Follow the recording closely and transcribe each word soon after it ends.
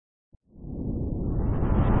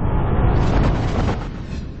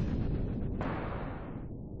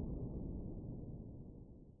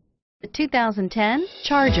2010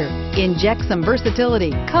 Charger. Inject some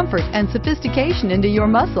versatility, comfort, and sophistication into your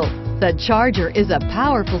muscle. The Charger is a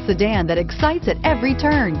powerful sedan that excites at every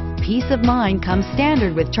turn. Peace of mind comes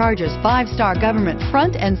standard with Charger's 5-star government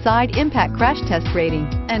front and side impact crash test rating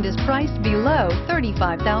and is priced below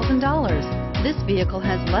 $35,000. This vehicle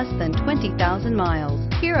has less than 20,000 miles.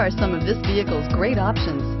 Here are some of this vehicle's great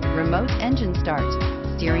options: remote engine start,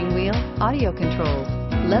 steering wheel audio controls,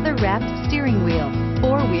 leather-wrapped steering wheel,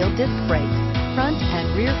 4-wheel disc brakes, front and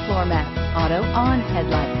rear floor mats, auto-on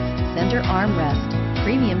headlights, center armrest,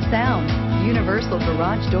 premium sound, universal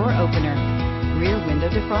garage door opener, rear window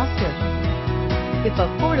defroster. If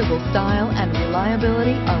affordable style and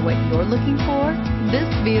reliability are what you're looking for, this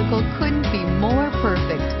vehicle couldn't be more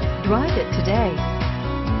perfect. Drive it today.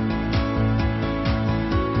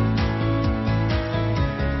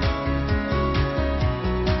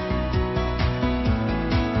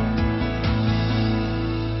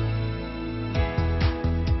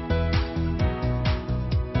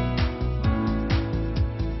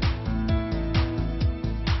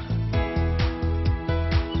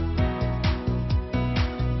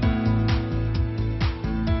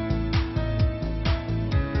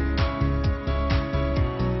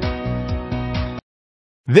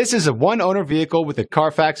 This is a one-owner vehicle with a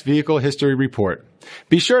Carfax Vehicle History Report.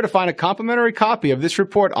 Be sure to find a complimentary copy of this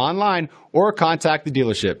report online or contact the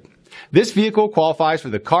dealership. This vehicle qualifies for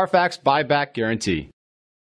the Carfax Buyback Guarantee.